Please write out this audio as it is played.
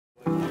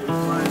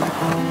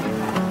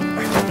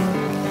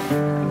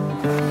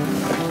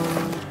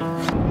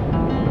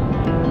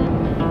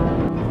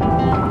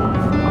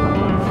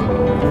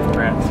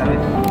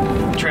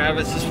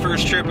Travis's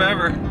first trip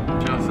ever.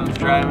 Jocelyn's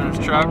driving his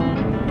truck.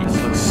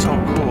 This looks so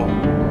cool.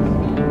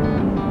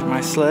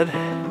 My sled,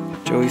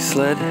 Joey's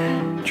sled,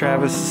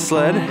 Travis's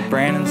sled,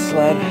 Brandon's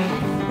sled.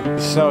 The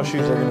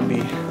snowshoes are gonna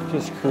be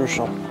just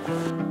crucial.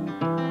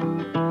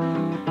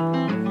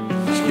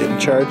 Just getting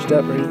charged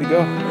up, ready to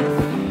go.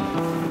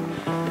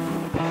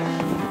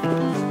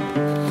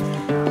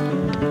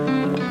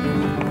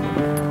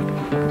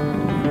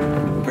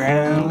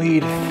 Brandon in the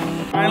lead.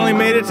 Finally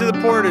made it to the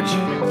Portage.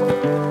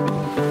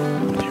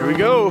 Here we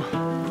go.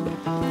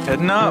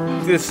 Heading up.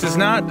 This does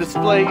not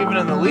display even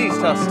in the least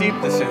how steep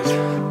this is.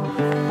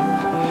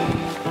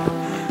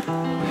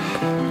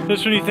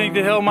 Just when you think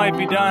the hill might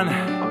be done,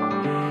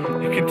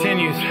 it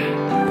continues.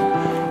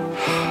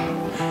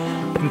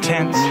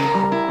 Intense.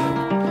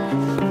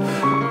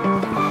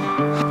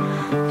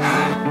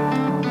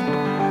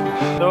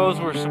 Those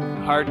were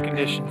some hard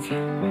conditions.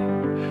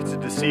 It's a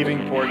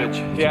deceiving portage.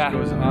 Yeah, it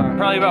goes on.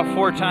 Probably about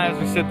 4 times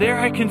we said, there,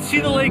 I can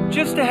see the lake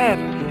just ahead.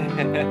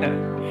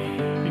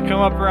 You come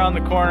up around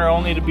the corner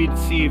only to be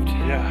deceived.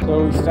 Yeah.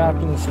 So we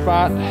stopped in the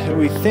spot that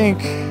we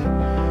think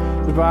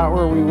is about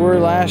where we were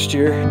last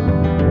year.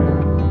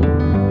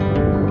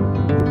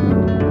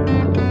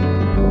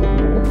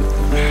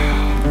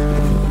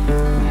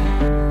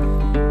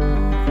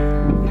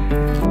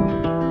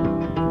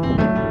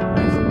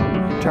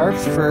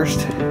 Tarps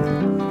first.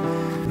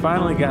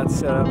 Finally got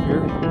set up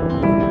here.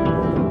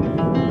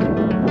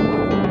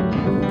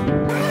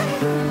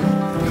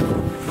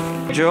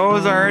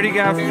 Joe's already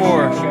got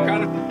 4.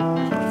 Got it.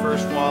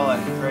 First walleye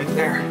right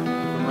there.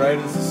 Right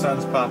as the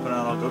sun's popping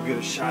out, I'll go get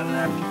a shot of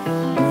that. I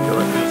feel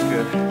like it feels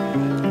good.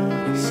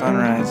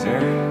 Sunrise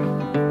there.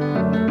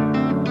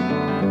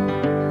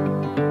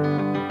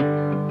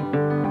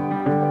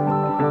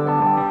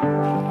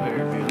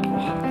 Very beautiful.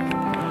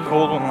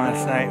 Cold one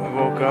last night. We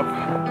woke up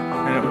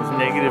and it was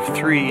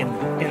 -3 in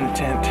the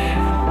tent.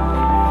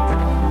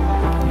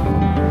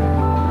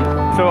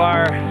 So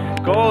our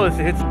goal is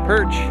to hit some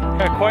perch.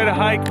 Got quite a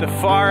hike to the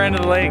far end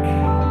of the lake.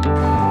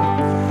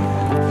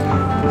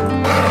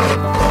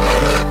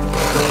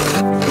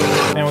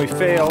 And we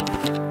failed.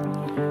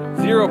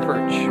 0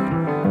 perch.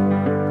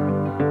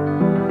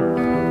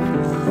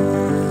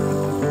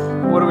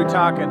 What are we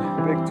talking?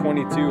 Big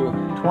 22.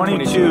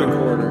 22 and a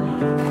quarter.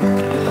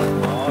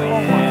 Oh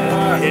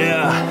yeah.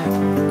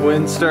 Yeah.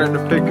 Wind's starting to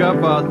pick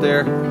up out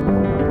there.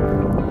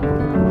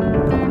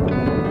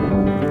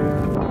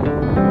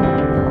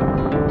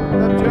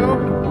 What's up,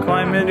 Joe?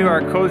 Climb into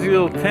our cozy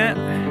little tent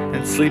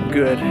and sleep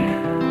good.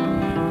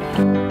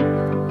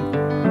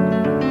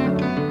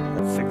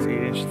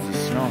 6-8 inches of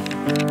snow.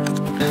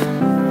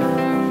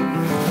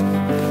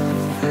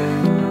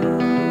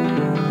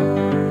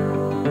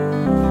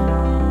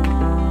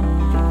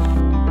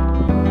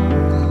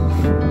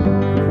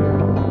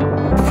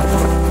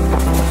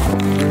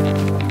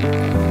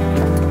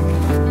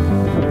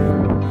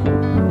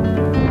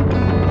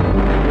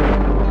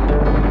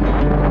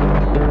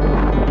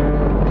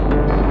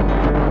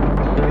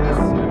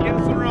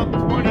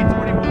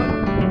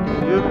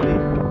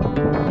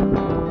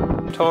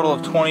 Total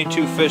of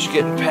 22 fish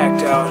getting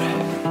packed out.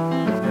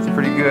 That's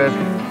pretty good.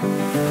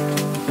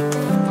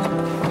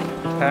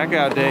 Pack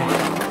out day.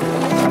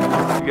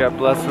 We got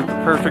blessed with the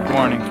perfect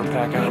morning for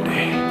pack out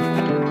day.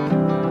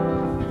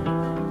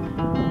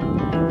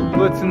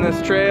 Blitzing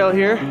this trail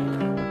here.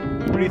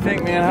 What do you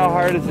think, man? How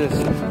hard is this?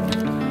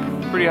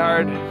 Pretty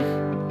hard.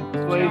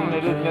 It's blazing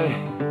it, isn't it?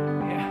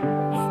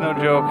 Yeah. It's no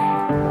joke.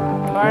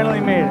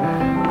 Finally made it.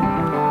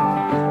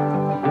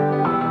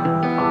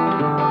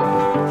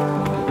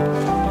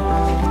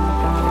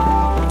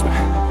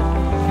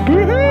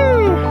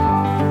 Woohoo!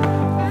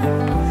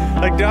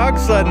 Like dog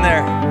sledding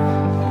there.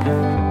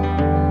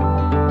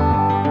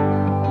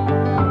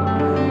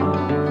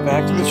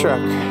 Back to the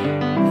truck.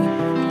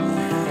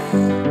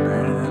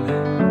 Brandon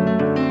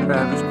and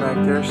Travis back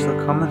there still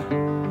coming.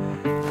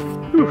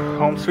 Whew,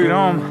 home sweet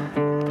home.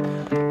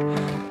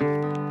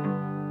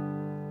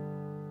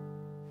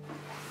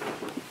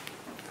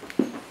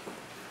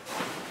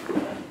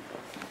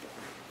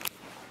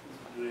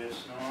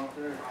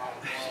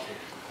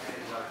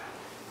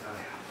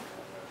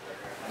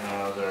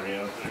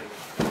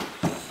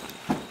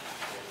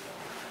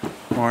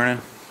 Morning.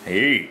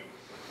 Hey,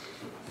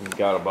 we've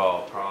got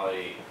about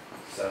probably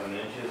 7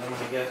 inches, I'm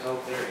gonna guess,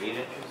 out there, 8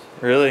 inches.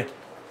 Really?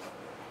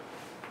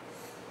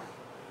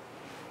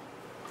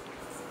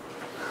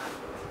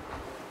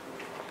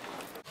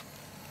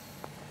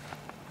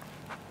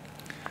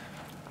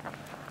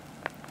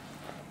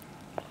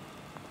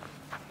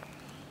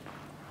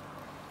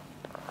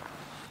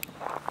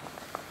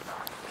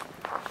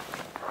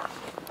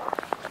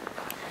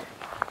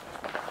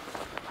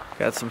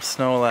 Got some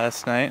snow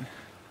last night.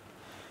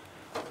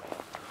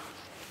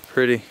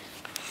 Pretty.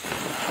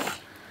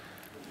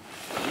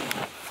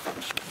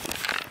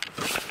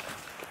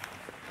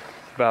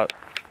 About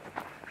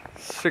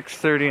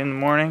 6:30 in the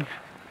morning.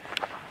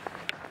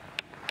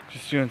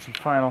 Just doing some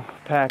final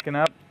packing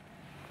up,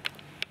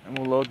 and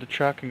we'll load the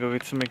truck and go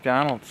get some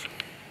McDonald's.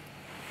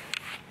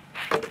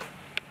 It's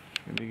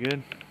gonna be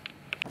good.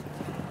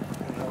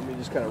 You want me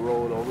just kind of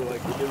roll it over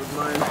like we did with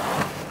mine.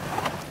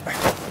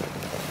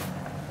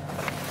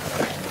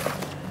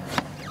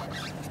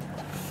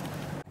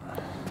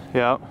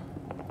 Yep.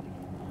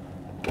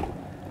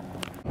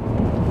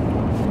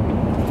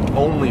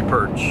 Only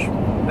perch.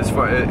 As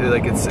far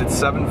like it's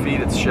 7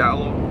 feet. It's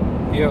shallow.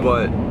 Yeah.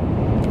 But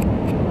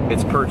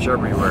it's perch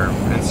everywhere,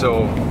 and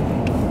so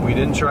we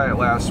didn't try it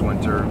last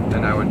winter,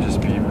 and I would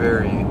just be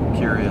very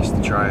curious to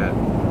try it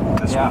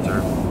this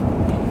winter.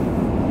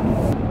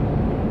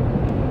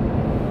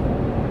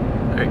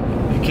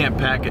 You can't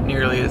pack it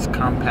nearly as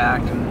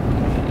compact and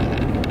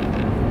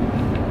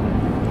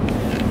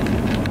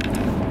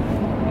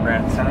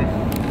Brand's son.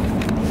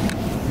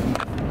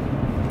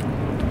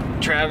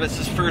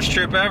 Travis's first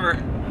trip ever.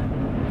 It's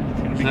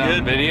gonna be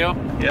good. Video?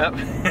 Yep.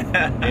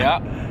 Yeah.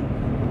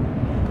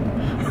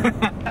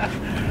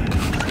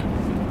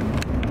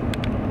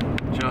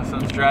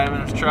 Justin's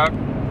driving his truck.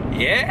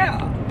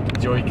 Yeah.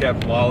 Joey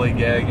kept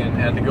lollygagging.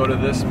 Had to go to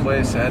this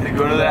place. Had to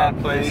go to that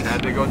place.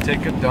 Had to go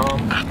take a dump.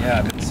 Yeah,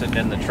 I've been sitting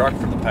in the truck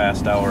for the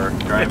past hour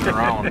driving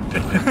around.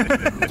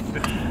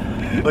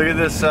 Look at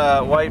this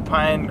white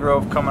pine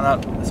grove coming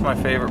up. It's my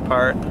favorite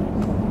part.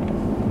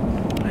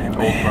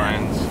 Old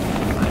pines.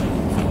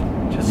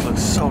 Just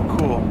looks so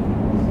cool.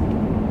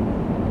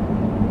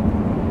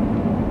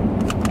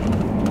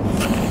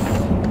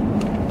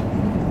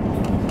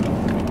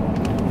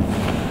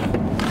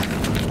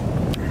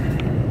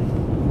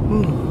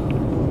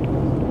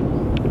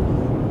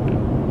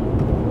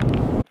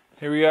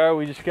 Here we are,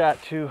 we just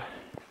got to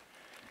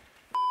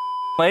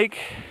lake.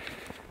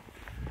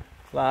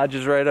 Lodge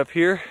is right up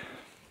here.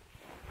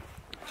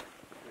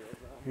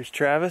 Here's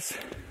Travis.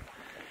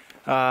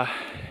 Just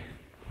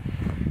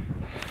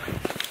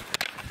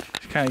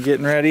kind of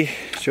getting ready.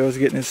 Joe's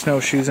getting his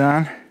snowshoes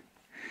on.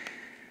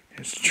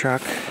 Here's the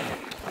truck.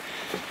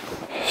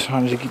 Just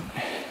wanted to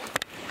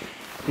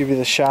give you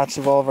the shots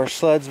of all of our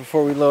sleds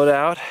before we load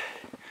out.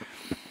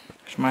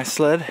 There's my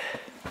sled.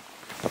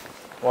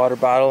 Water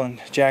bottle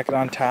and jacket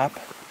on top.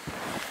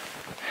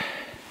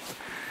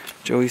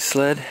 Joey's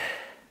sled.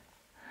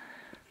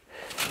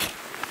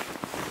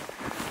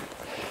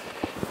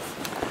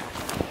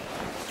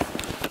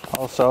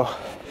 Also,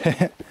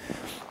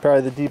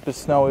 probably the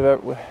deepest snow we've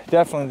ever,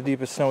 definitely the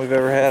deepest snow we've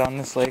ever had on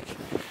this lake.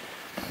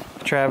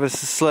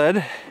 Travis's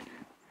sled.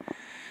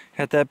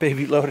 Got that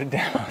baby loaded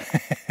down.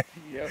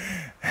 Yep.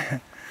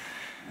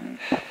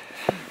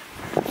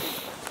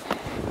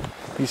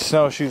 These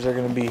snowshoes are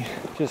going to be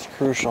just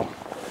crucial.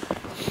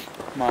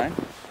 Mine?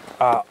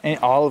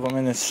 All of them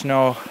in the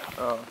snow.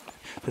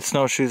 The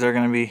snowshoes are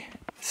going to be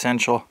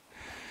essential.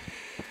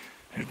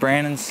 There's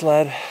Brandon's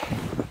sled.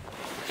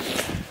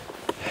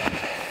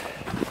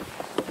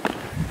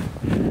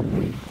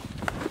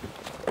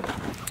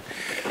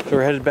 So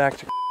we're headed back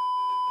to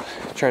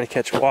try to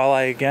catch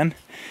walleye again,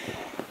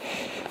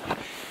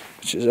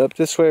 which is up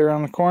this way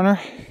around the corner.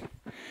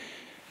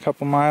 A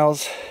couple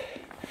miles,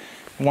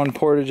 one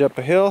portage up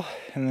a hill,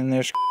 and then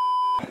there's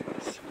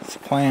it's the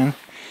plan.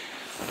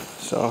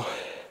 So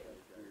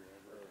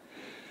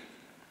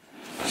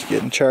just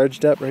getting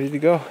charged up, ready to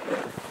go.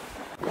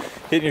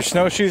 Getting your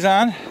snowshoes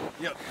on?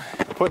 Yep.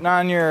 Putting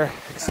on your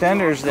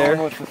extenders there.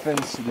 Going with the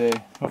fins today.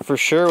 Well, for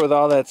sure, with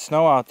all that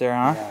snow out there,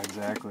 huh? Yeah,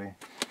 exactly.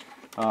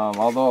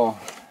 Although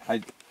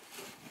I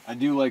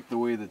do like the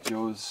way that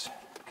Joe's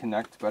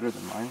connect better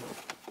than mine.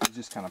 They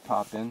just kind of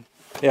pop in.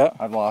 Yeah.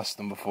 I've lost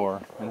them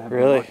before, and I've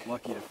Really? been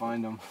lucky to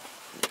find them.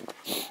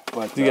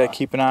 But You gotta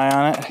keep an eye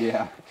on it.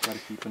 Yeah, gotta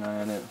keep an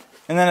eye on it.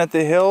 And then at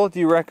the hill, do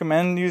you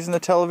recommend using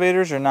the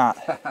televators or not?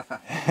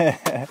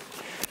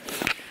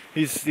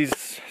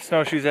 These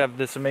snowshoes have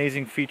this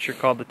amazing feature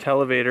called the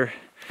televator.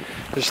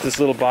 Just this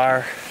little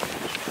bar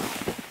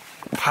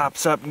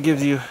pops up and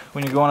gives you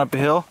when you're going up a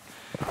hill.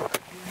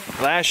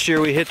 Last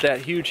year we hit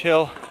that huge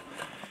hill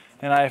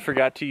and I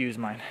forgot to use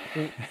mine.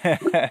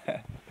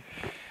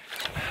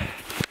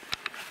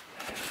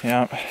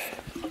 Yeah.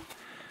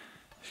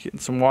 Just getting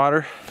some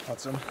water. Want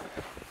some?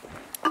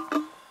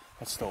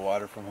 That's still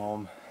water from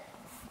home.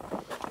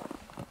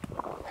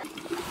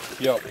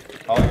 Yep.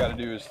 All I gotta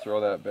do is throw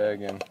that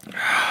bag in.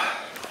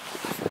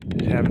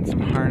 He's having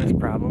some harness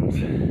problems.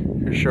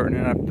 They're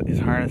shortening up his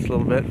harness a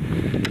little bit.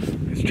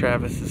 Because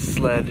Travis's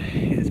sled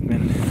has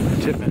been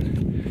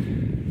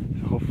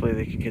tipping. So hopefully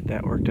they can get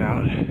that worked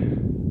out.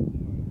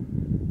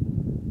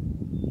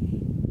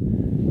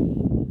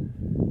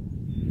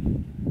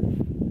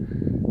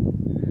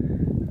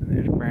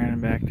 There's Brandon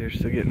back there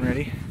still getting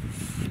ready.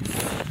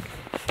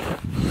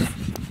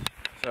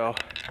 So,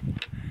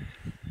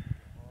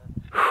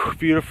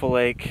 beautiful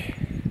lake.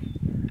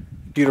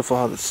 Beautiful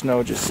how the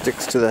snow just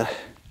sticks to the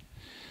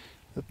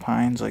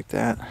pines like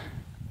that.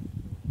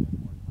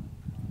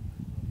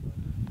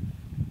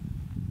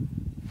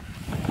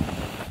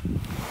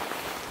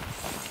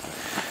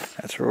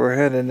 That's where we're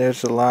headed.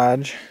 There's the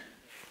lodge.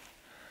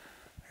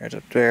 There's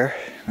up there.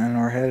 And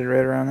we're headed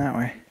right around that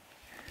way.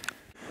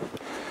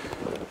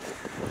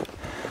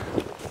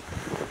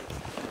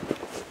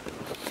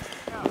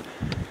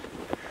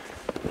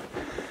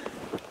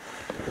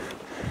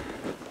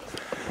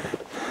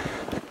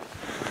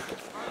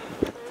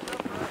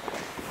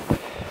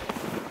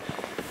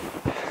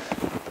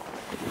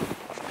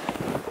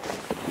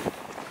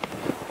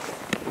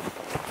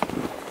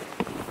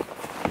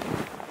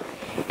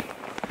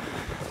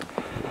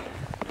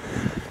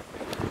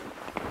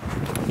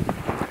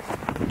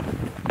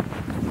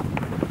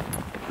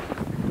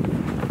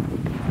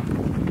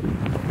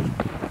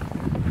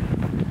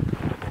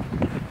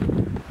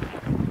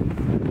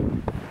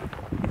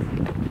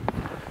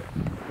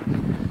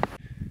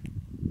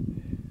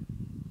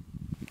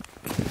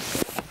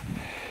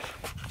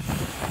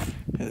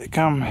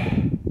 come.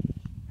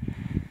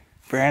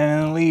 Brandon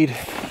in the lead.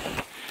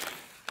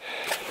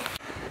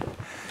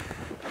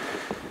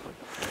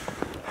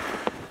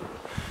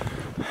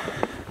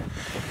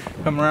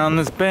 Come around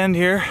this bend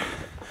here.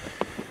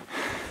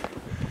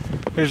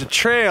 There's a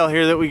trail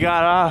here that we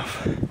got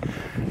off.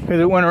 Here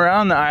that went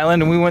around the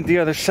island and we went the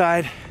other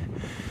side.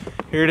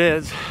 Here it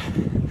is.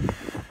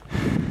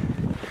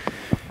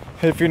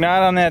 If you're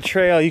not on that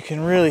trail, you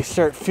can really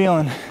start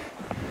feeling.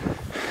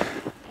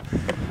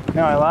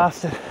 Now I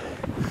lost it.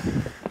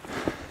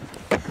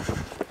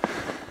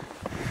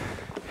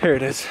 Here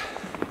it is.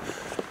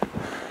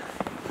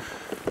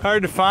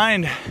 Hard to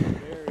find.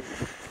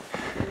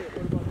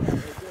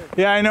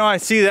 Yeah, I know, I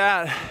see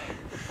that.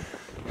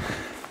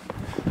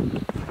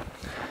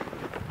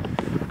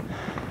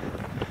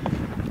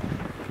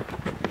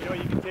 You know,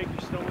 you can take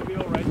your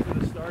snowmobile right to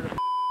the start of.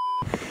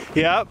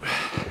 Yep. I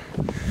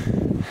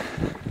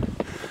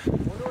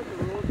wonder what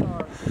the rules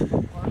are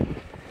for parking.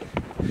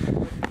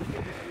 You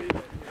can just leave it,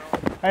 you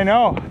know. I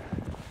know.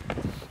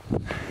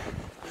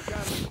 There's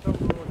got to be some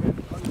rule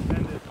against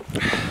unattended.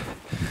 But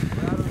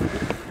I don't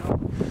know.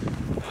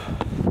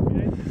 I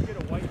mean, I just get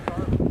a white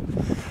tarp,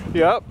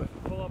 Yep.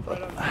 pull up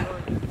right on the floor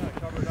and just kind of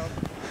cover it up.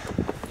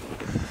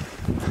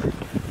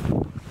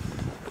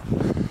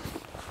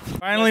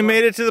 Finally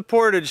made it to the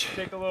Portage.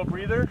 Take a little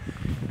breather.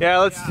 Yeah,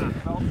 let's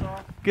Belts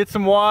off. get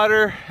some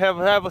water, have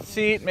a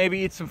seat, maybe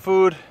eat some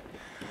food.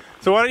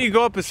 So why don't you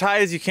go up as high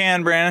as you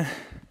can, Brandon?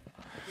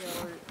 Yeah,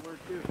 we're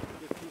good.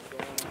 Just keep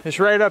going. It's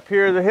right up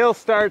here. The hill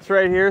starts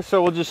right here,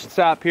 so we'll just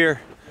stop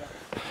here.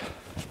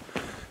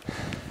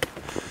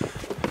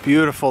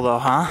 Beautiful though,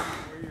 huh?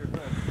 Where you're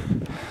good.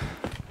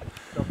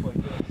 Stuff like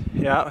this.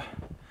 Yeah.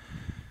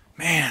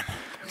 Man,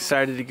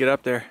 excited to get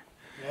up there.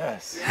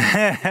 Yes.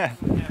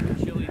 Having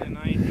chili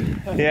tonight.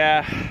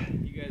 Yeah,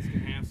 You guys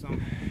can have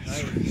some.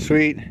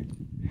 sweet.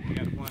 We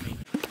got plenty.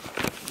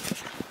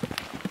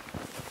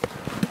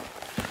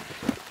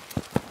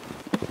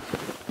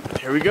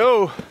 Here we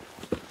go.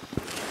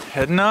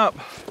 Heading up.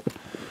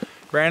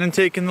 Brandon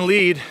taking the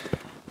lead.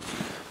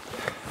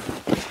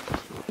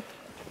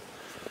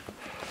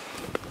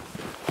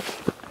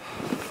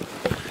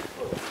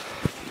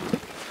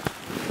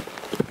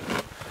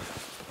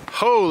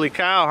 Holy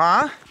cow,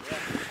 huh?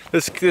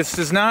 This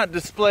does not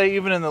display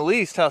even in the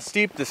least how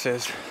steep this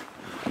is.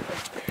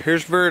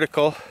 Here's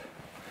vertical.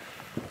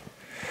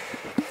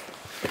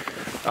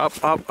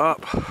 Up, up,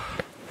 up.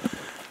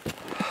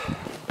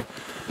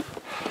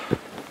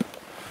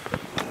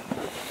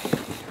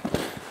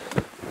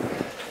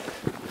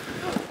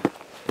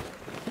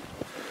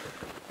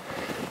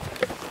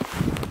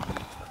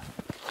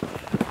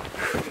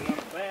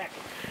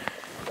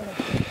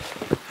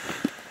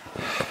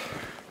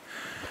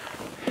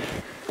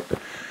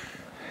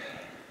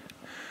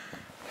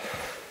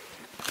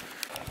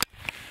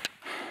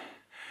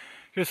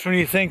 Just when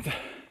you think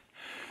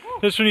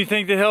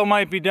the hill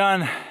might be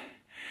done,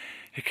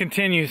 it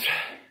continues.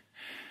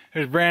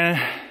 There's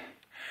Brandon.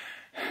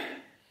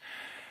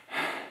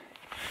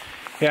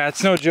 Yeah,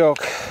 it's no joke.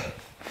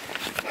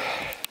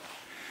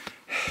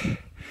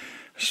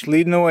 Just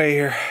leading the way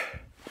here.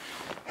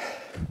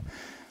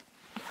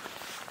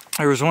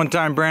 There was one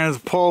time Brandon's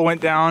pole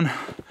went down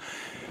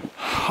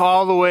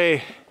all the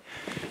way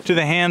to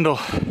the handle.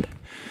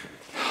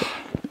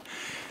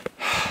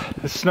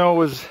 The snow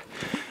was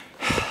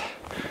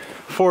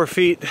 4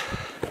 feet.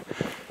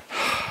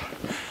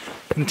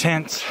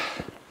 Intense.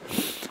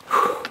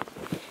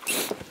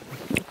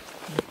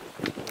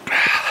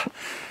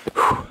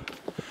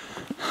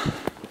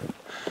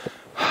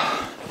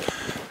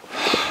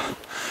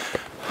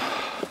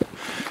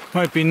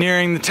 Might be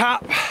nearing the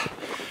top.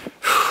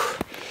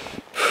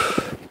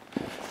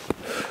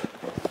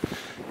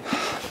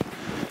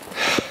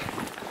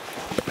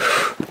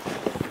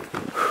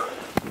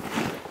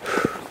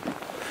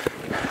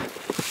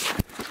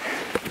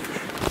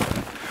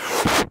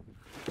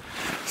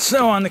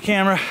 Snow on the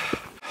camera.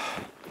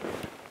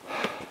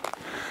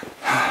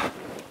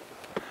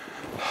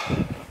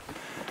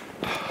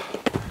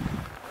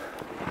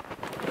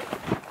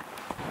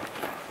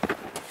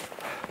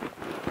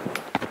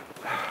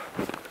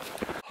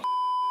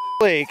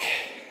 Lake.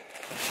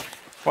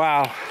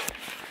 Wow.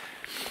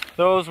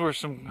 Those were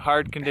some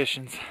hard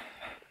conditions.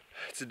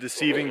 It's a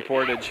deceiving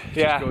portage. It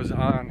Yeah. just goes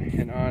on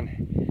and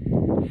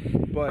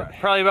on. But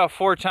Probably about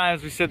 4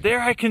 times we said,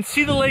 there, I can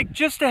see the lake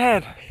just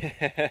ahead.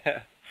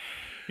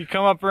 You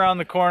come up around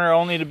the corner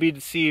only to be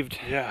deceived.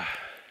 yeah.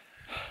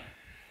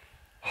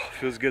 Oh,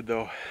 feels good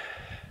though.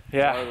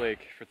 Yeah. Our lake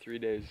for 3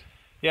 days.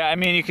 Yeah, I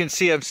mean, you can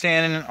see I'm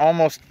standing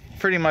almost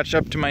pretty much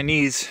up to my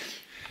knees.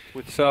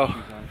 So,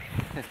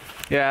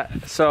 yeah,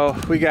 so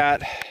we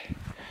got,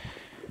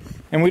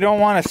 and we don't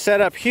want to set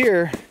up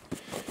here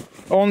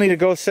only to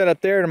go set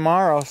up there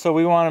tomorrow. So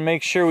we want to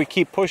make sure we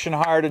keep pushing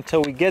hard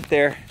until we get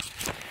there.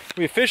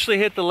 We officially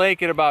hit the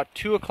lake at about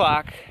 2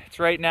 o'clock. It's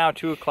right now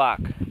 2 o'clock.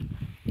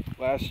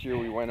 Last year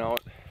we went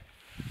out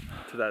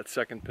to that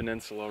second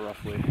peninsula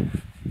roughly.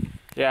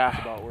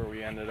 Yeah, About where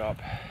we ended up.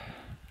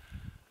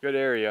 Good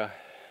area.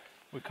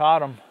 we caught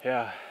them.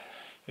 Yeah.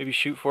 maybe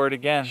shoot for it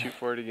again. Shoot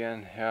for it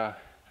again, yeah.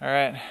 All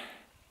right.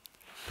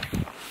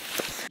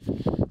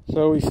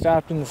 So we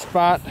stopped in the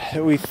spot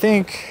that we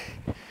think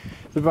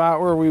is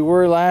about where we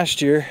were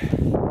last year.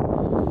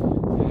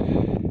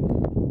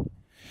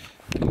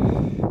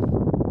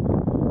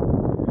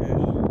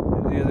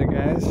 There's the other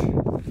guys.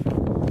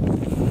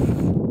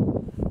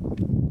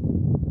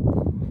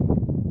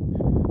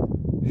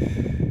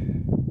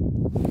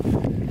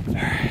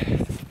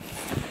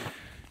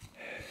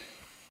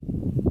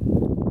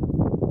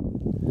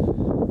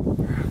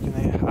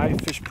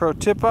 Fish Pro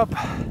tip up.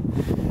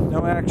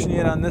 No action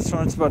yet on this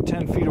one. It's about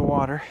 10 feet of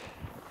water.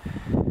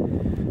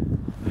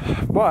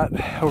 But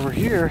over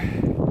here,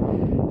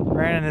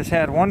 Brandon has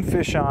had one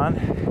fish on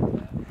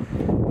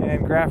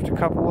and graphed a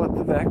couple at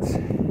the Vex.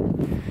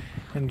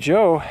 And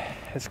Joe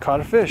has caught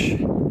a fish.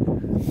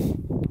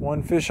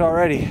 One fish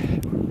already.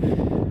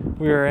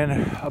 We are in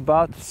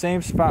about the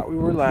same spot we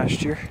were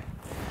last year.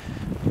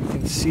 You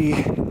can see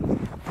we're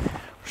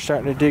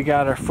starting to dig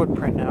out our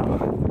footprint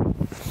now.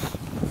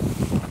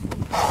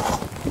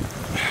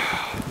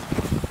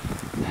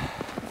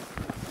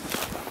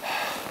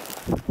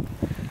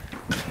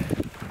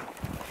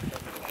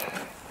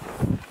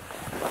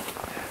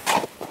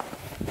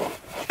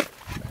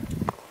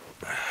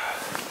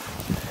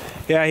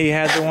 Yeah, he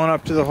had the one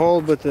up to the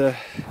hole, but the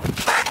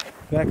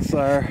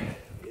Vexlar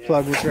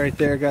plug was right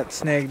there, got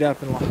snagged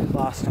up and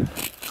lost him.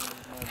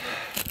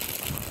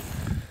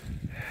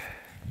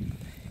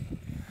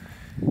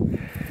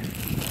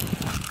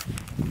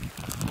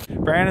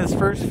 Brandon's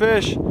first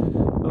fish,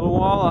 little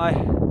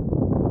walleye.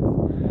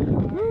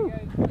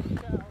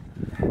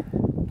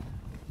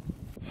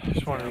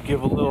 Just wanted to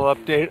give a little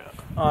update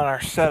on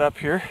our setup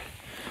here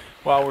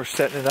while we're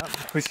setting it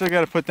up. We still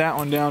got to put that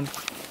one down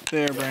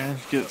there, Brandon,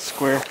 get it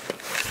square.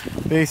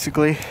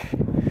 Basically,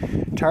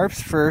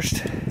 tarps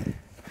first,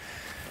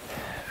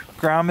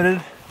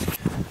 grommeted.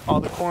 All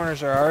the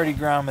corners are already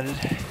grommeted.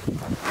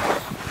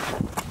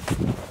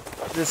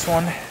 This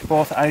one,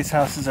 both ice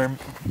houses are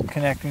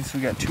connecting, so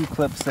we got 2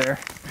 clips there.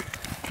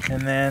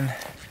 And then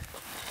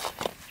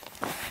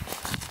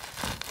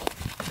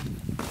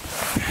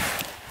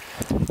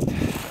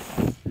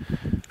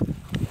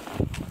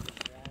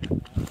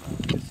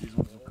These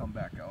ones will come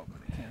back out,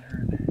 but it can't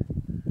hurt.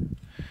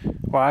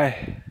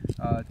 why?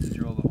 To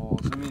drill the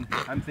holes. I mean,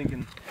 I'm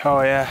thinking.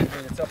 Oh yeah. I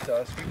mean, it's up to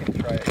us. We can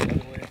try it the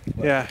other way.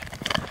 Yeah.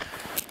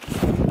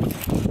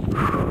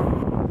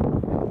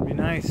 Be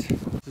nice.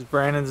 This is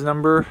Brandon's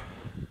number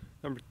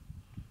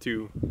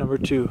 2. Number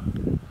 2.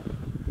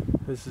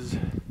 This is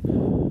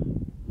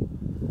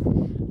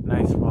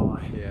nice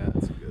walleye. Yeah,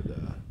 that's a good.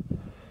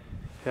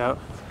 Yep.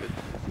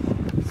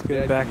 It's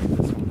good Dad back. can eat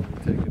this one when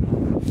you take it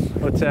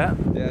home. What's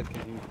that? Dad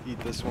can eat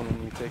this one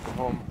when you take it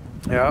home.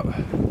 Yep.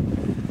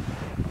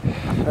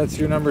 That's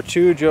your number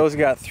 2. Joe's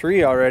got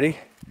 3 already.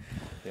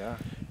 Yeah.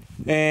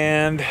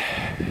 And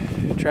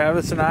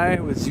Travis and I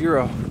with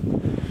 0.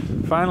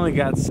 Finally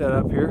got set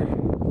up here.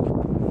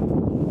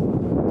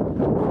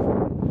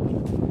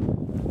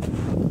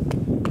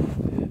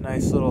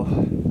 Nice little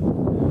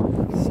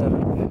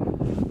setup.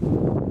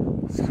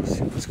 Let's go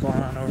see what's going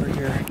on over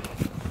here.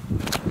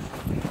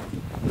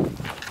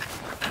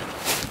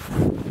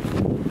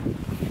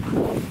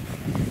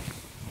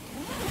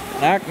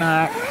 Knock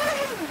knock.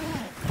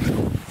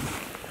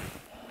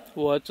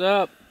 What's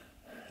up?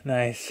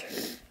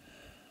 Nice.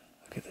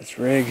 Look at this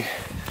rig.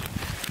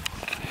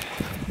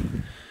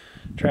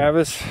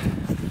 Travis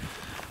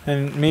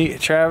and me,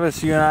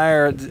 Travis, you and I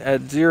are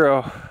at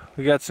 0.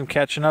 We got some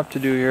catching up to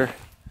do here.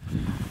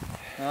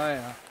 Oh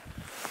yeah.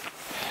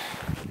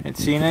 Ain't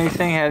seen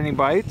anything? Had any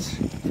bites?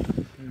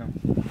 No.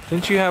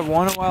 Didn't you have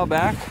one a while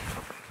back?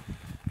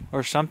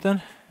 Or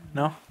something?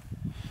 No?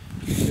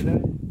 Did I?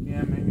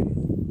 Yeah, maybe.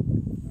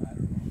 I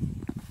don't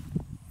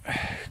know.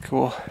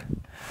 Cool.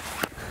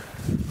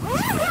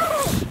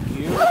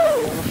 You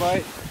have a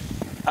bite?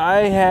 I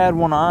had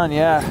one on,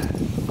 yeah.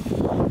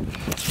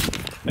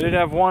 I did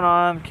have one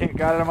on,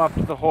 got him up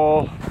to the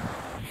hole,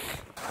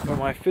 but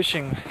my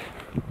fishing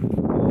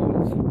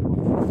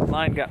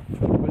line got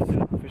twisted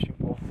in the fishing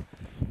pole.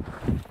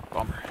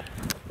 Bummer.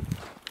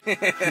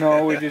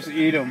 No, we just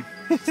eat them.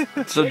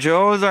 So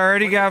Joe's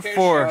already got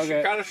 4.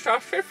 Okay. Gotta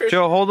stop fishing.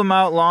 Joe, hold them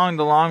out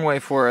the long way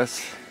for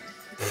us.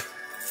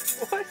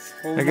 What?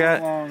 Hold I them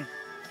got- long.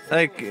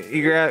 Like,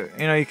 you grab,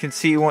 you can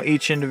see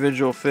each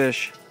individual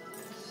fish.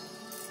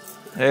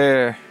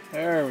 There.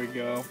 There we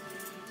go.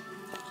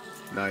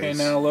 Nice. Okay,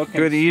 now look. and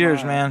Good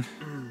eaters, smile. man.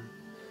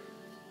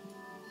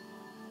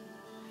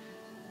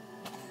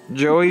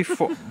 Joey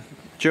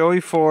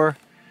 4,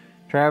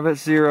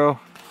 Travis 0,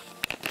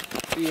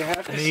 Do you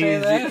have to say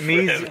that?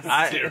 me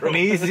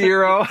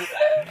 0,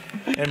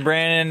 and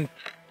Brandon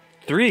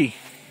 3.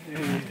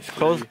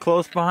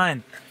 Close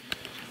behind.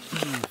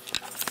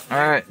 All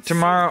right,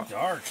 tomorrow.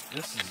 Dark.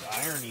 This is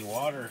irony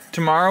water.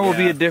 Tomorrow will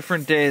be Yeah. a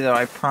different day, though.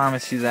 I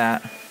promise you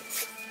that.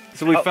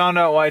 So we found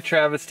out why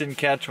Travis didn't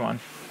catch one.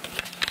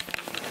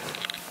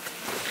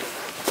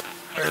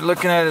 We're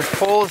looking at his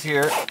poles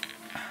here.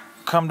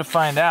 Come to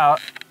find out,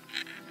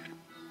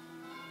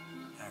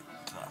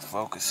 it's not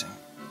focusing.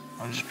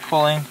 I'm just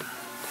pulling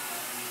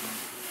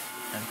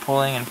and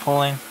pulling and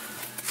pulling.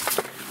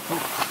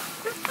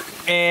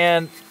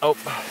 And, oh.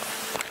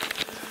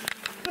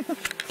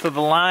 So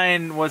the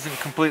line wasn't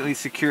completely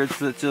secured,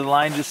 so the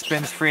line just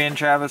spins free and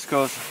Travis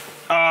goes,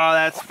 oh,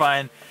 that's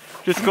fine.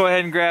 Just go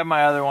ahead and grab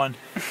my other one.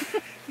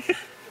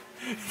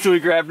 So he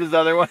grabbed his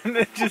other one and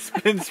it just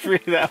spins free,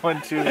 that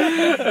one too.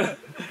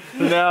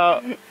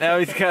 So now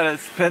he's gotta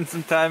spend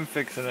some time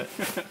fixing it.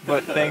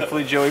 But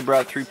thankfully Joey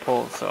brought 3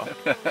 poles, so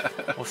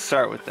we'll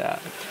start with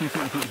that.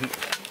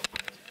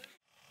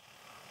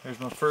 There's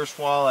my first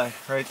walleye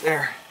right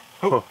there.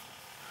 Oh.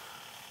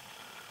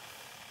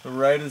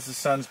 Right as the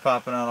sun's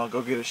popping out, I'll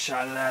go get a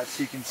shot of that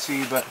so you can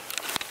see, but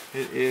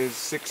it is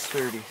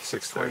 6:30,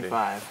 6:25.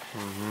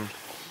 Mm-hmm.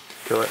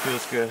 Kill it.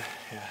 Feels good,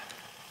 yeah.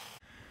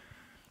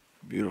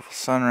 Beautiful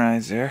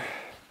sunrise there.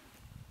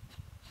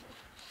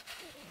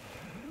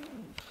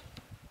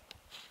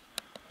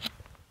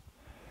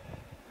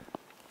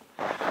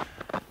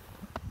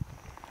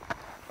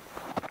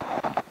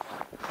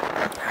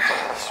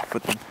 Just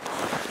put the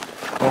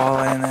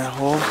walleye in that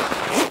hole.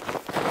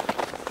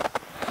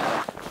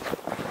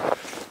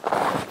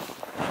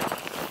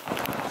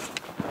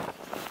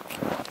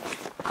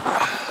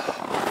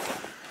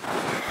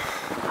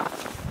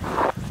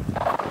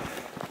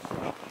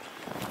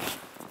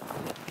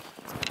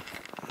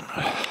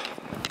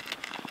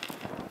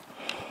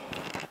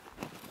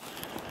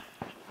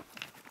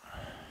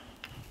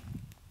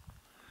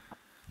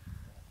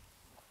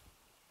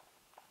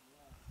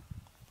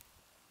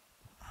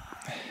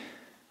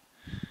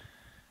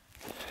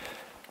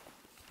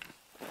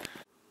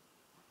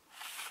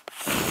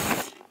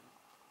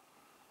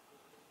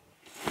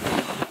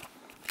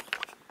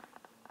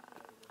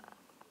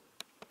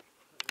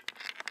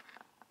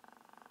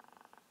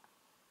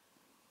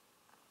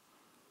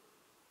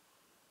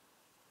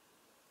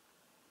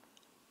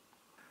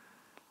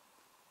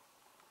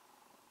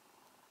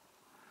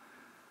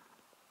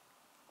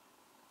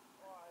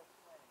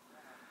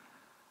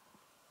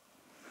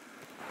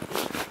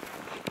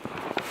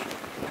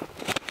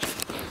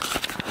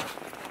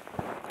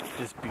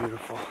 Just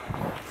beautiful.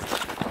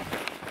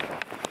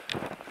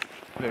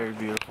 Very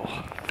beautiful.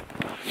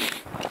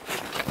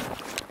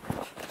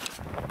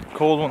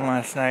 Cold one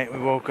last night. We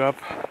woke up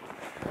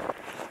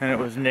and it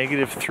was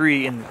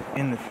 -3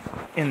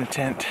 in the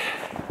tent.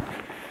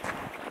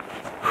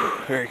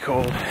 Whew, very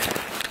cold.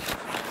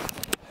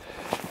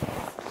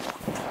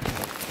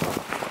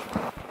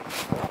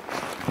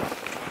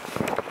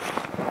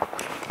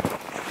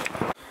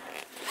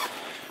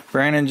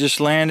 Brandon just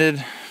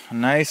landed a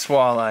nice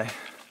walleye.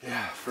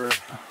 Yeah, for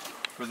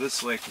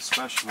this lake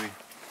especially.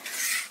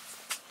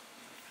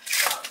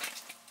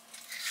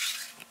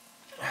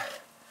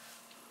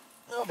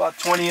 Oh, about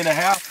 20 and a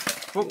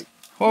half. Whoa,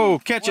 whoa,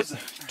 catch it.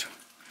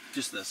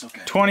 Just this,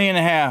 okay. 20 and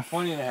a half.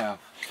 20 and a half.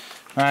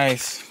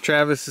 Nice.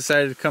 Travis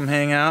decided to come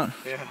hang out.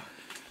 Yeah.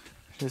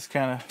 Just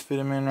kind of fit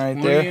him in right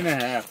 20 there. and a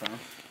half, huh?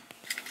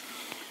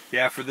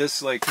 Yeah, for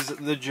this lake, because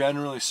they're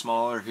generally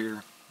smaller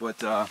here, but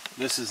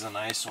this is a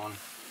nice one.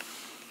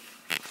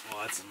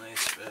 Well, that's a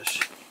nice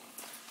fish.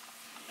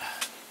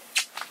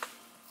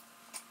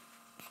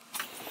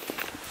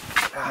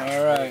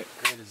 All right.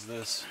 How great is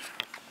this?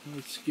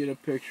 Let's get a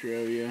picture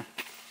of you.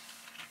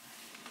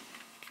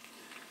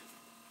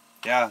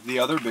 Yeah, the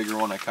other bigger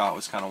one I caught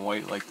was kind of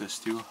white like this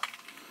too.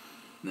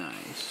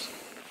 Nice.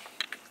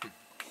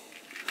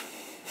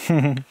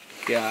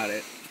 Got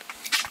it.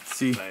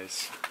 See.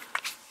 Nice.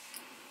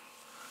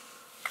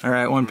 All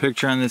right, one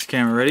picture on this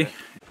camera. Ready?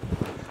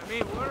 I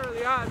mean, what are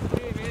the odds of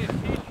being in a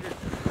t-shirt?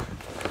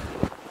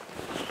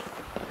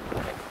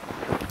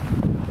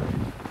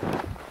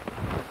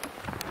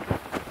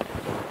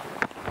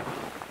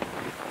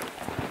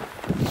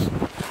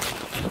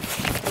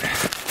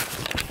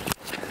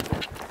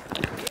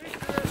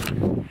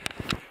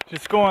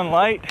 Just going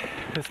light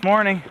this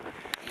morning.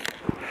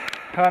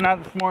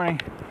 Not this morning,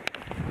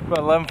 about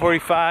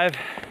 11:45.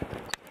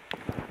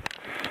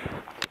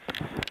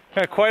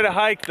 Got quite a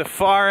hike the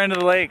far end of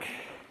the lake.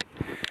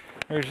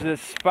 There's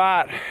this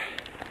spot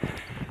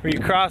where you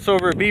cross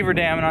over a beaver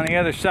dam, and on the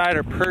other side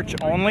are perch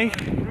only.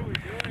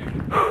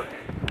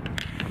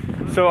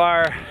 So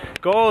our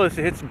goal is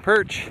to hit some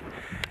perch.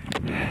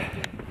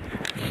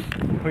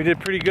 We did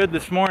pretty good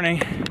this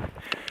morning.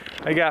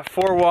 I got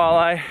 4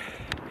 walleye.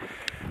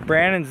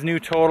 Brandon's new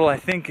total, I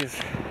think, is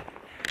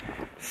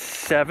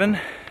 7.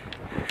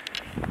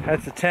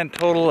 That's a tent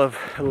total of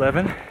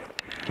 11.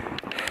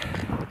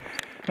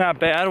 Not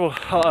bad. I'll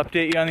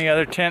update you on the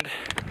other tent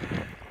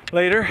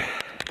later.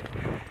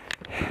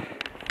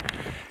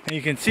 And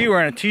you can see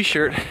we're in a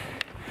t-shirt.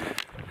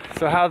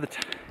 So how the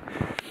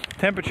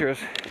temperature has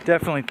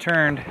definitely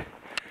turned.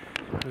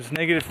 It was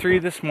 -3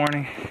 this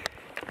morning.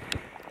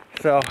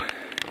 So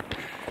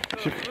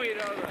Sweet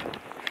how the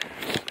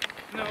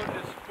snow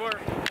just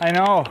sparked. I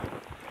know,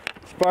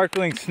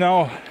 sparkling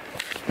snow.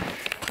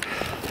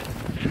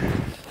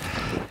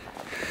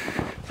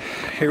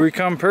 Here we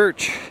come,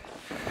 perch.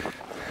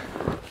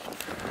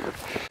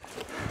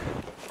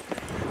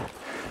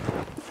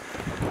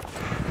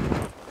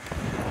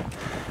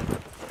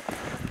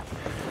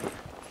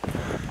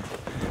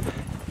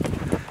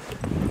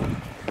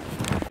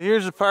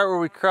 Here's the part where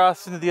we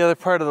cross into the other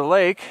part of the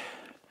lake.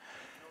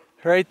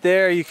 Right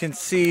there you can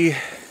see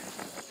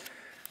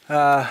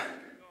some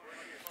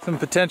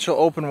potential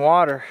open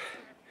water.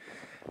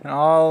 And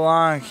all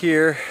along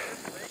here,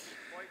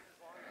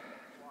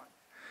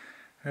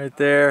 right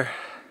there,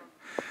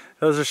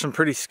 those are some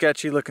pretty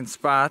sketchy looking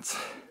spots.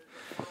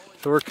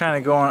 So we're kind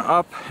of going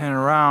up and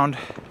around,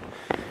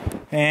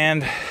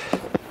 and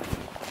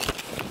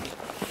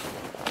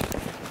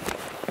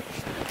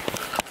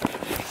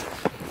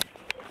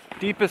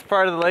deepest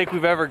part of the lake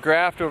we've ever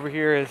graphed over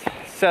here is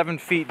 7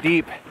 feet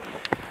deep.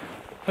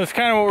 That's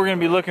kind of what we're going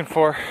to be looking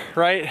for,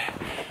 right?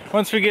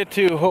 Once we get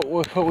to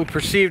what we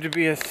perceive to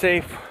be a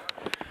safe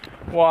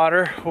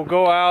water, we'll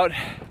go out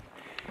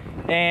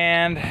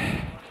and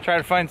try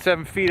to find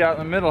 7 feet out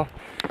in the middle,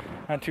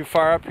 not too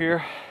far up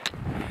here.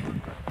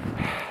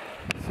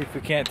 See if we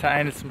can't tie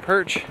into some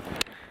perch.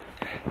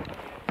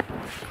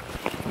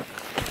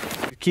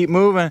 Keep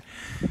moving.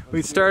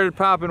 We started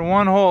popping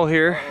one hole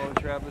here. Oh,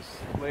 Travis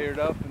layered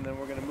up, and then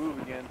we're gonna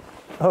move again.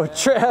 Oh,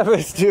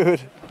 Travis, dude.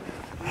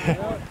 We're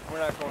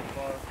not going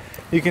far.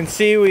 You can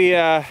see we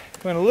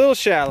went a little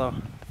shallow.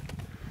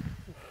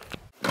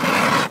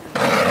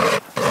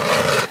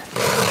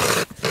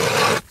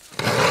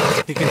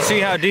 You can see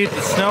how deep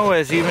the snow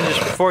is even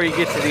just before you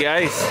get to the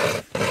ice.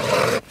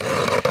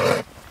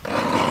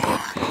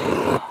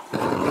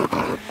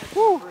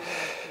 Woo.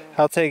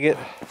 I'll take it.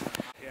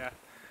 Yeah.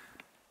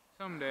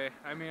 Someday.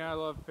 I mean, I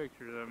love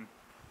pictures of them.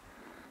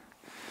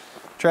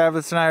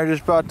 Travis and I are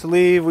just about to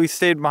leave. We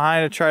stayed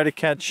behind to try to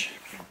catch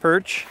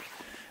perch,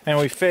 and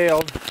we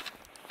failed.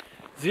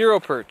 0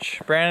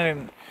 perch. Brandon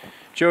and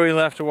Joey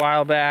left a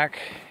while back,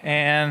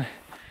 and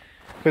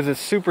because it's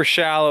super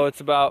shallow,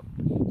 it's about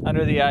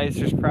under the ice,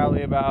 there's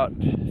probably about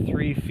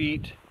 3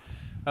 feet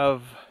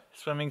of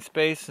swimming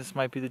space. This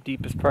might be the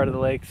deepest part of the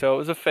lake, so it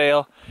was a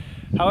fail.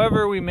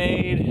 However, we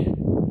made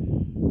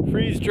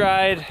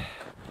freeze-dried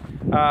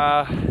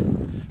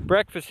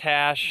breakfast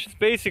hash.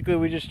 Basically,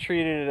 we just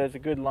treated it as a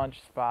good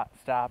lunch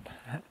stop.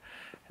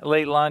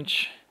 Late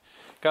lunch,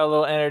 got a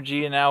little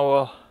energy, and now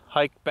we'll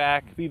hike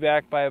back, be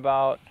back by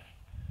about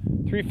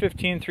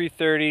 3:15,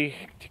 3:30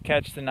 to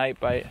catch the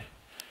night bite.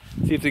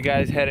 See if the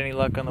guys had any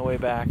luck on the way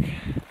back.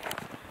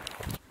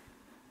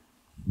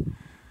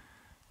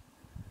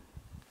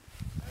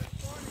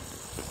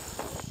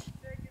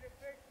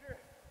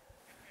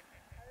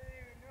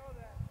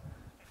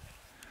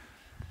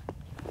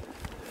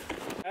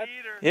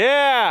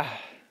 Yeah!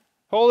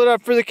 Hold it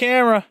up for the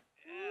camera.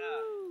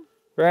 Yeah.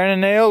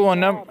 Brandon nailed one.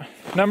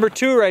 Number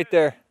 2 right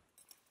there.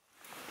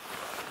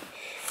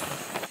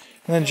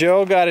 And then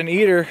Joe got an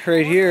eater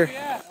right here.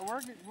 Yeah,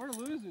 we're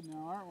losing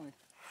now, aren't we?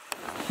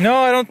 No,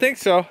 I don't think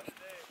so.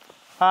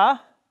 Huh? I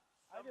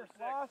just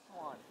lost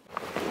one.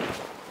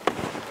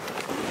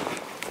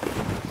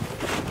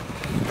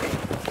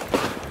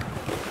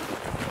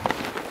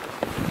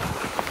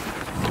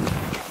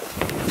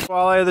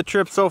 Walleye of the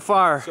trip so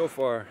far. So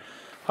far.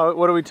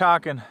 What are we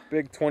talking?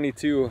 Big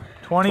 22.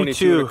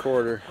 22 and a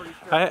quarter.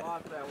 I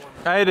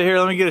had to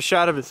let me get a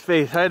shot of his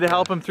face. I had to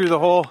help him through the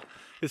hole.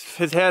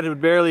 His head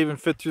would barely even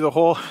fit through the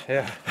hole.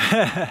 Yeah.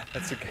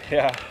 That's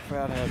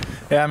fat head.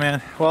 Yeah,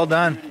 man. Well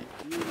done.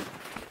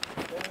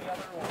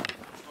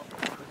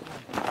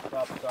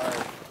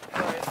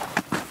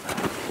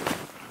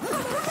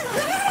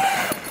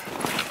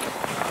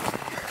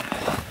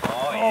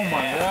 Oh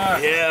my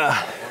God.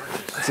 Yeah.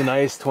 It's a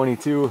nice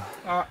 22.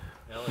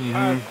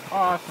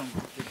 Awesome.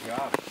 Good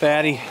job.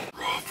 Fatty.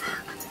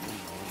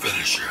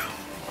 Finish him.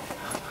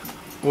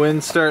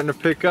 Wind's starting to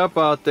pick up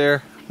out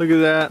there. Look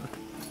at that.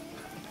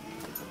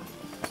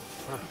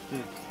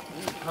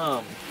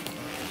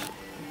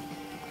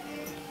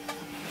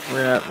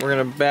 We're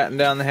gonna batten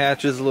down the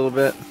hatches a little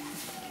bit.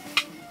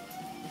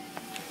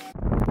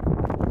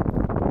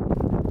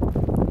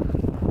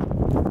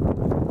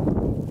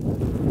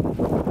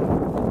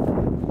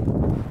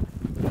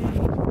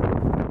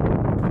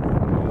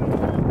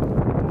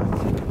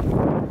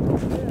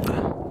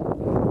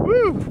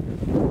 Woo!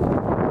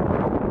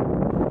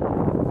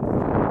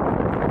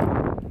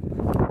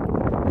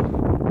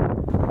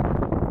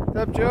 What's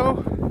up,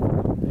 Joe?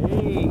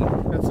 Hey,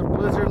 got some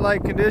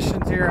blizzard-like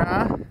conditions here,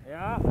 huh?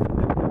 Yeah.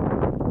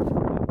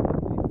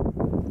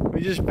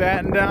 We just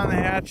batten down the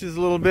hatches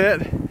a little bit.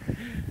 Made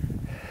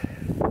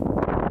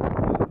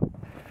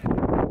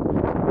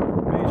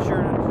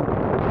sure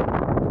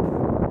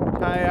to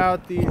tie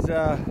out these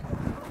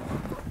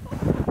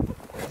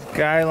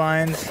guy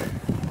lines.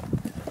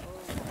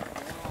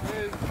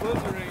 It's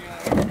blizzarding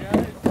out here,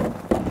 guys.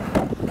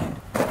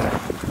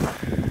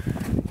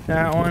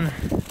 That one.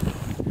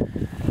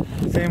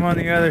 Same on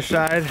the other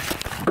side.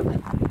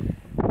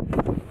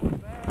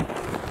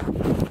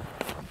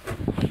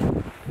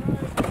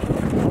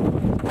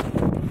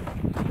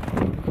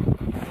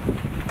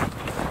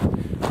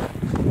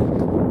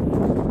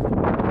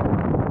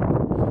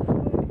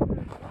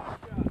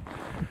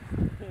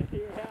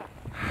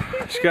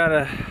 Just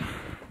gotta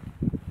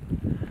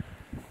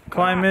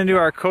climb into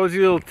our cozy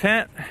little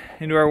tent,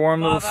 into our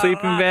warm little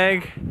sleeping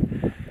bag.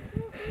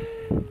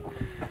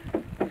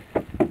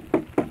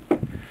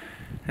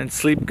 and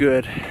sleep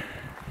good.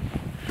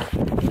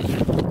 You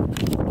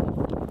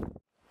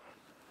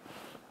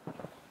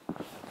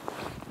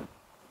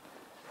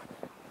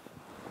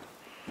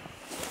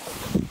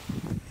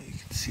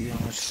can see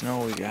how much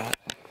snow we got.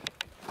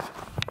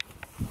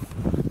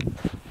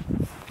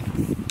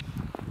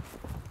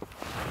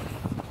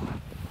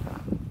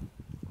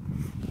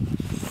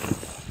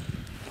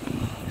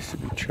 There's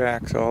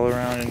tracks all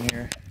around in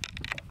here.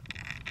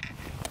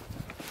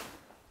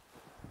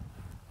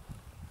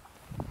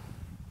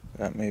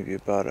 Got maybe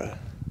about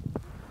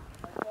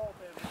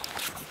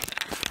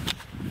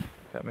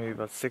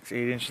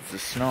 6-8 inches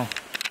of snow,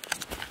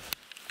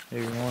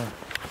 maybe more.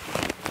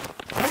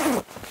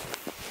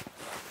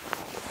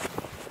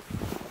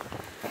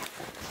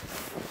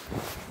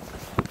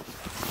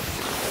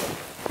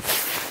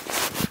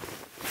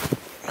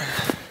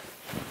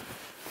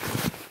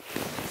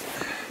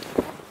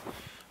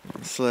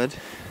 Sled.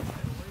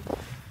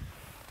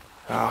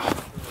 Ah.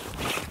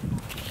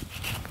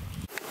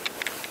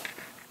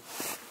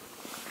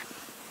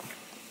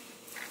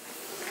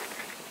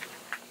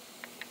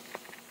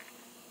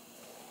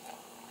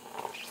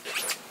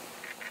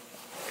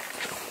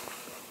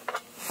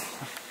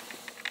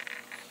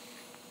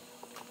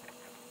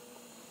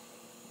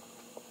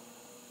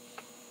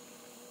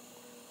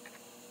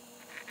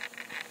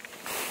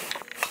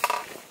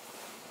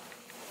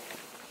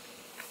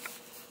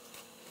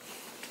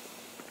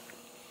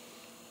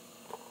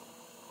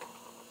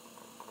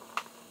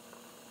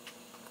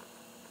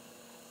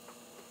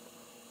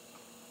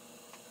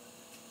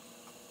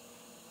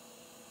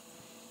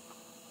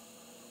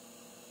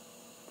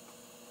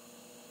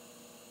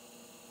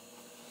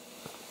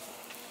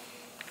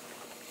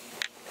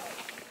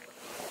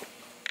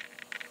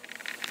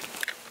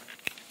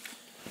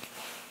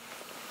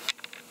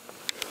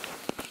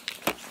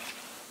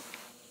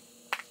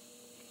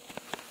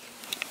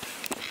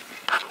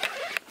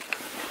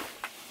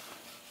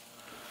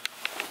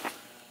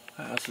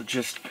 I also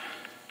just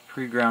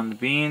pre-ground the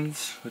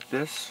beans with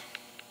this.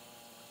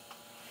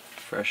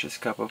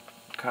 Freshest cup of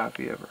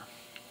coffee ever.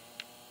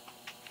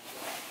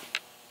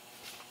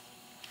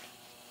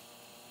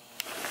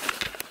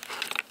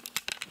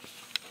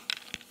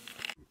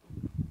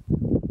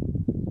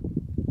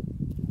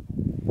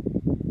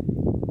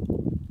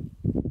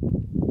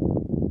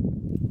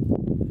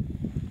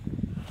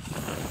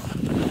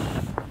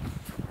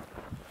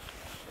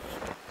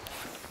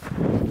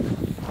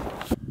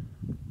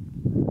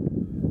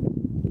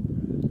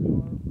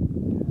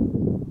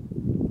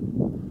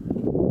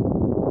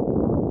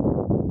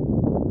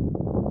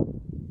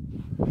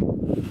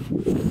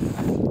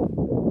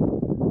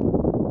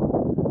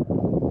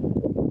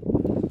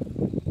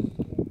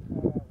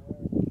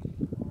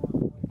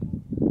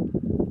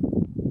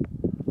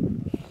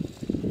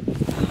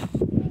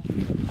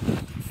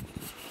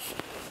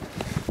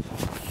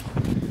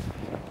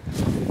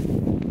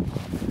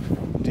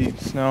 Deep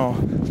snow.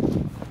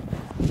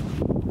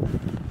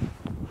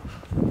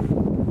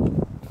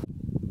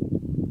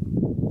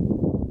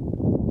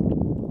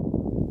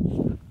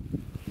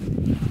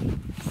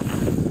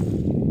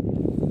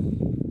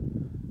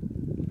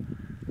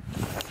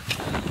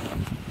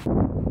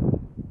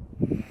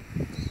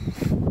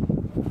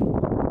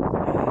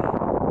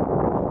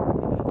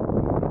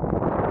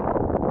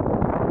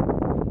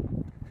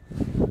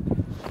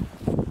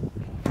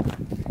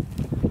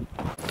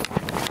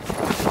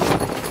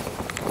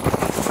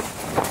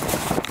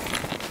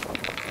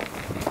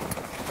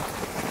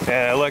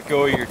 And I let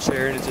go of your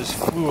chair and it just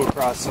flew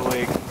across the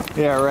lake.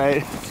 Yeah,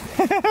 right.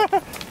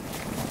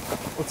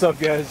 What's up,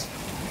 guys?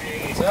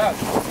 What's up?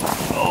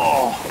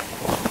 Oh!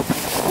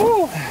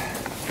 Woo!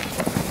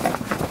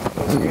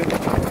 That was good.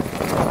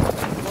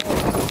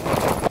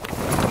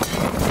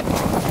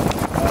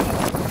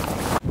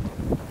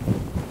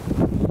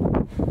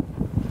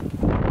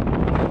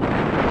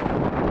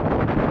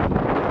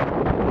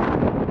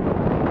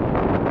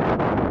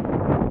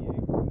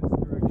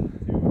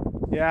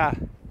 Yeah.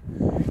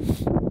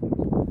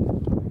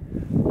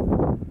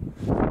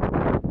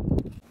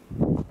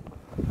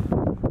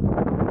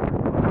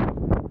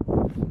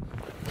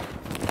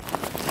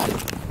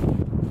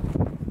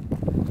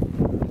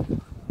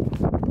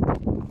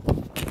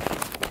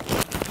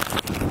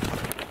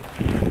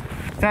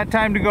 It's not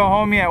time to go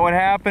home yet. What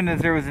happened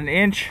is there was an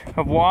inch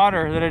of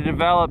water that had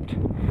developed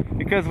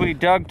because we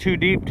dug too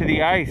deep to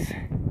the ice.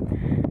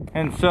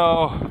 And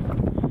so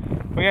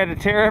we had to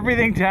tear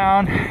everything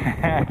down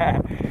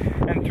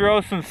and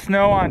throw some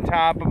snow on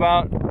top,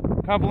 about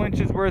a couple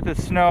inches worth of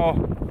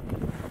snow.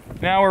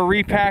 Now we're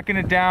repacking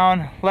it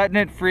down, letting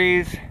it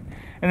freeze,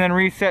 and then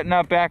resetting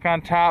up back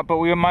on top, but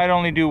we might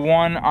only do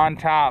one on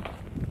top,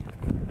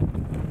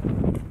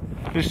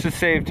 just to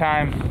save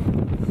time.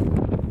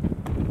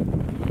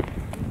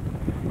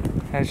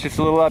 That's just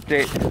a little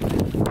update.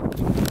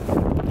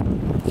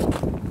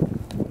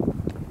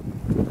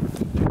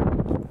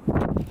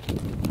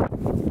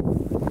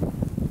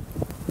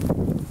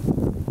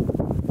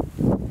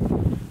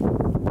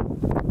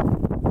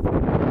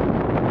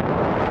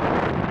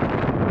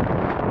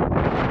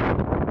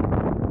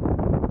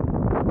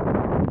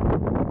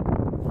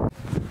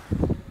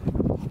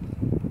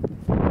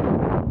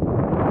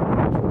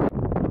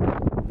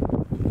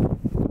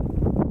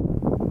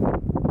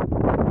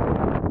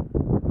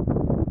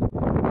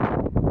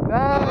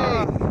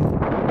 Nice.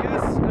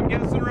 I'm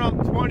guessing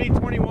around 20,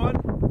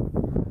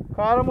 21.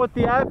 Caught him with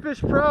the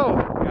iFish Pro.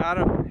 Got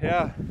him,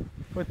 yeah.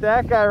 With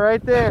that guy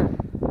right there.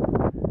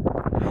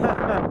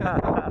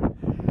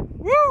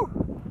 Woo!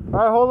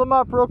 Alright, hold him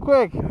up real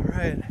quick.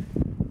 Alright.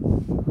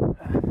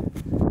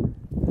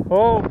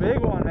 Oh, big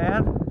one,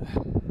 man.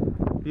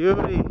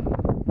 Beauty.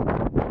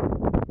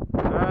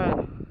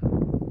 Alright.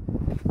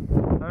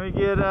 Let me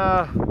get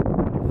a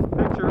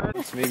picture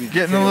ready. Maybe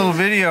Getting a little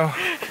video.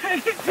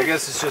 I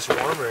guess it's just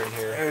warmer in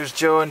here. There's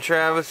Joe and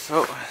Travis.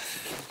 Oh,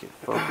 get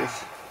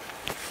focus.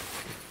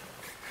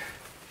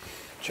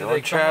 Joe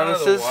and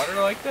Travis's. Water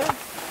like that?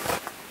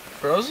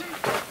 Frozen?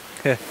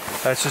 Yeah,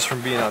 that's just from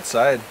being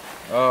outside.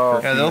 Oh,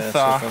 yeah, they'll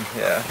thaw.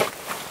 Yeah.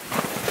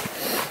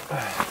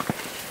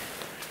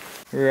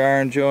 We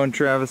are in Joe and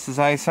Travis's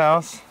ice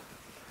house.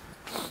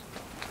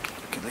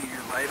 Get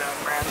your light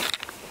on, Brad.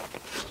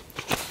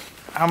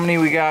 How many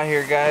we got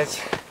here, guys?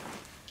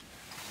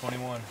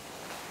 21.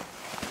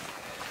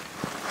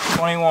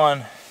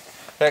 21.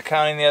 That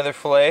counting the other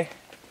fillet?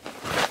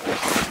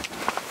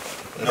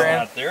 No,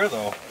 not there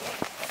though.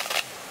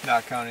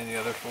 Not counting the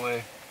other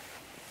fillet.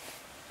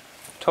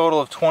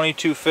 Total of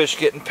 22 fish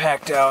getting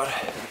packed out.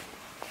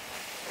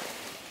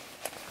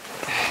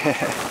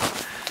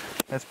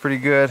 That's pretty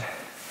good. Yeah,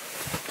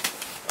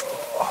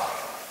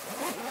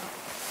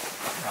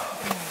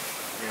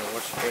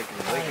 what's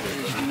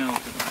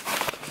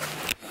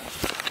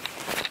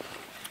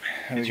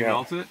Did you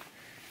melt it?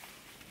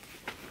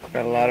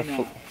 Got a lot of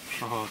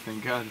Oh,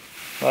 thank God.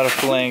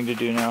 filleting to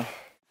do now.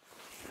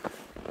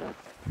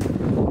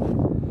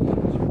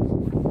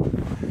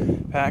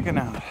 Packing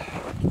out.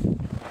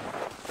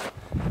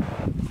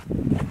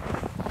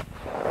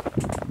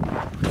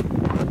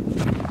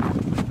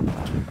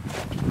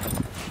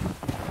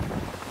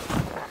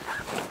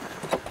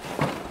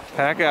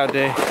 Pack out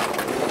day.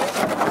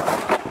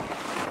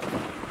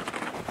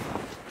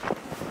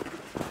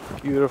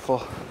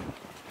 Beautiful.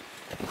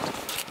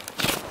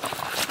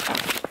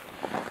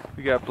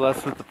 We got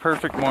blessed with the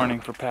perfect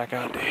morning for pack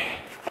out day.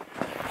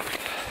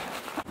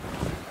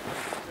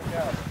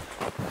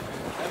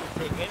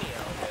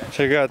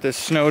 Check out this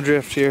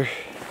snowdrift here.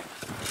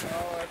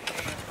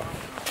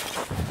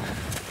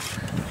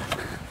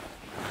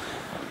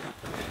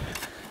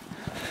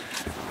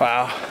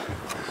 Wow.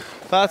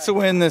 Lots of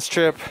wind this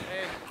trip.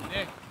 Hey,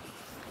 Nick,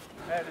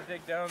 I had to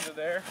dig down to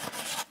there.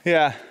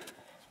 Yeah.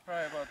 It's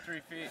probably about 3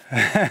 feet.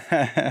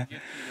 Get you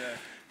that.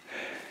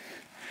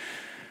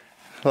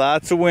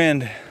 Lots of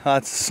wind,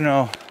 lots of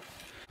snow.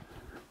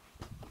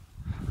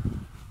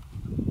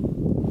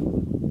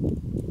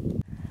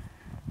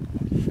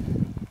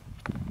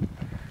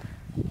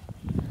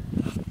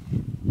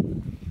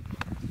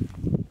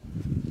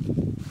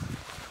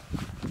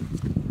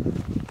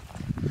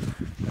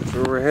 That's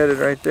where we're headed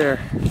right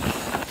there.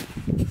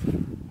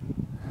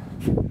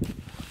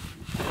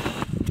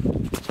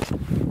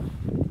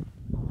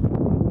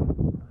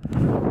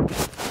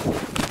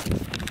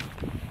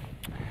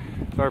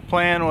 Our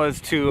plan was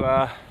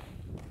to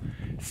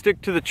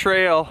stick to the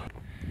trail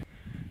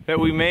that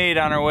we made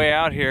on our way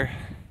out here,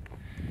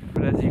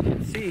 but as you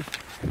can see,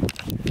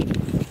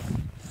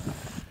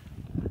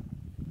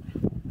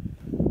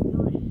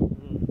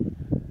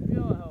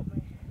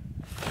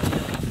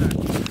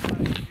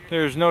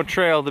 there's no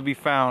trail to be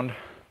found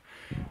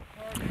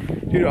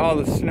due to all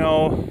the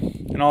snow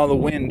and all the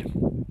wind.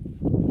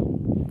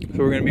 So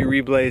we're going to be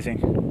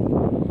reblazing.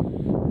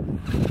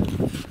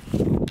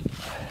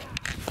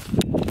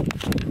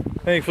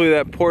 Thankfully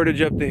that portage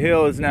up the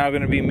hill is now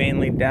going to be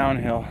mainly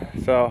downhill,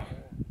 so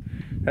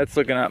that's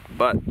looking up.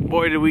 But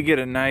boy, did we get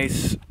a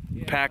nice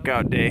pack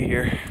out day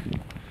here.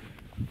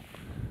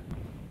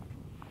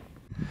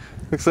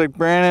 Looks like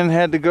Brandon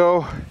had to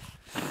go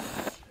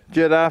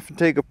jet off and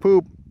take a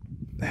poop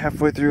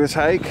halfway through his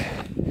hike.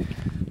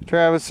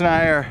 Travis and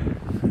I are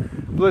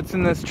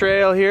blitzing this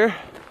trail here.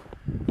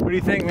 What do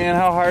you think, man?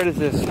 How hard is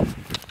this?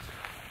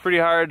 Pretty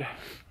hard.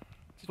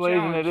 It's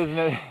blazing it, isn't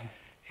it?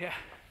 Yeah.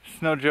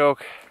 It's no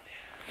joke.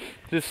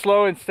 Just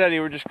slow and steady.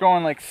 We're just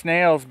going like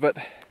snails, but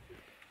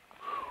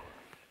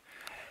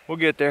we'll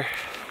get there.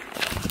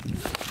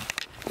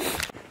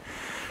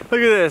 Look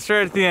at this,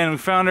 right at the end, we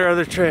found our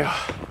other trail.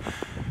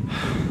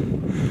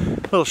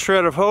 Little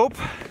shred of hope.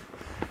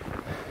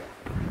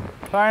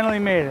 Finally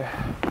made it.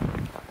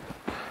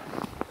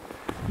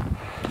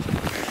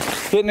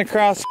 Getting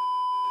across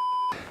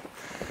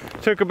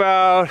took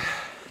about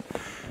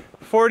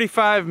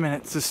 45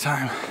 minutes this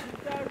time.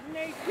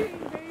 2018,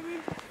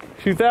 baby.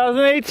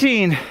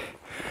 2018.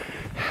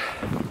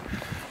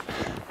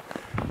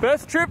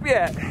 Best trip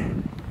yet.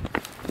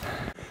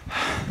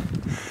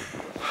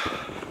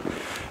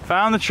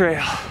 Found the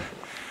trail.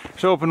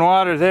 There's open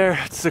water there.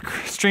 It's the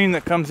stream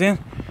that comes in.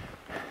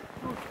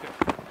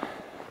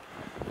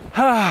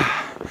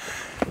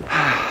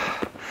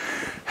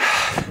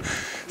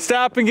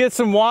 Stop and get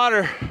some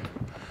water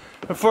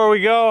before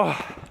we go.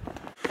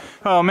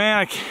 Oh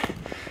man,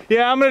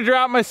 yeah, I'm gonna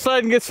drop my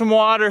sled and get some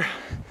water.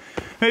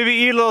 Maybe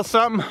eat a little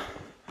something.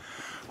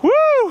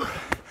 Woo!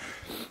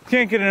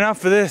 Can't get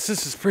enough of this.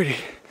 This is pretty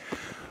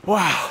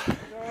Wow. So,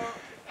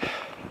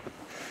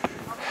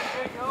 how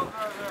many big hills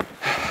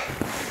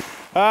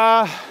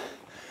are there?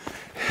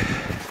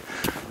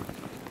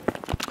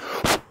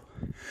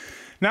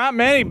 Not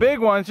many big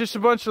ones, just a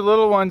bunch of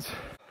little ones.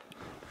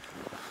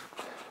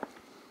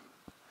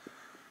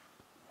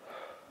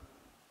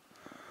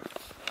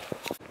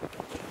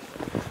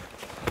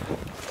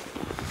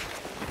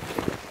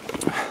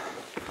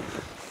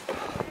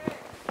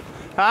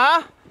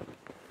 Huh?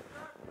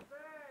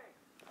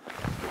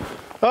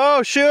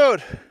 Oh,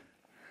 shoot.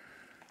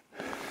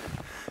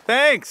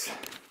 Thanks.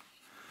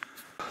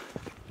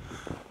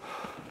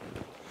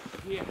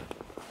 Yeah.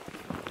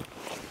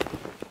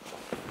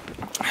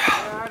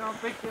 I don't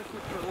think this is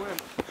for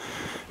wind.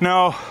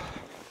 No.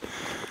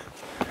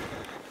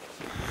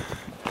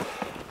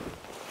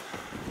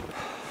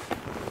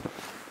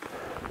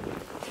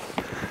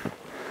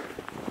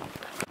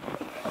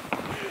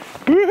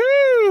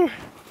 Woohoo!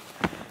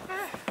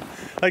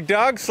 Like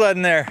dog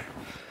sledding there.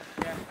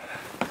 Yeah.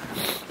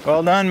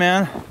 Well done,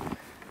 man.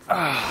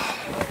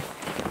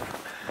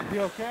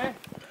 You okay?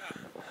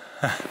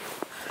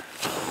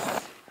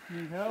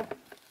 Need help?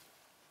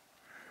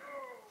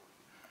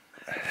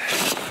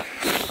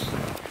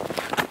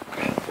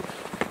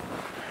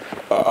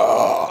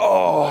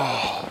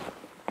 Oh.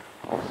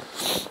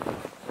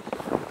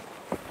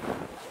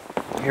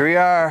 Here we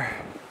are.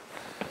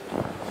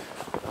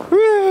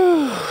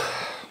 Woo.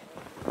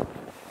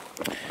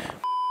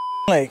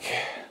 Lake.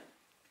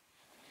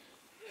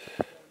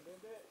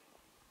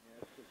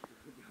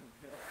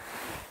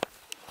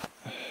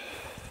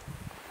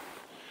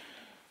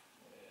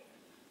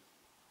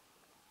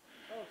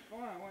 That was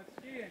fun. I went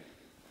skiing.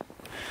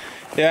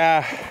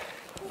 Yeah. It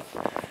was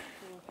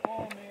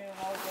foamy and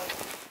I was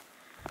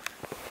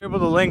like, Able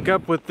to link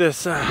up with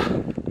this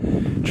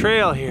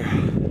trail here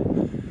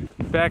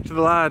back to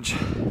the lodge.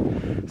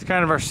 It's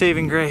kind of our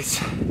saving grace.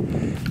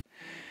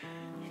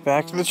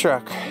 Back to the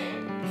truck.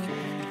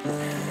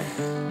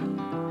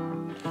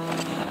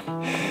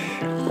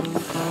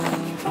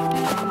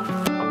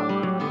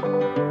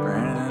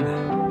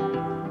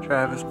 Brandon,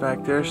 Travis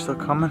back there still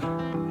coming.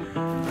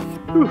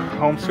 Whew,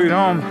 home sweet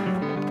home.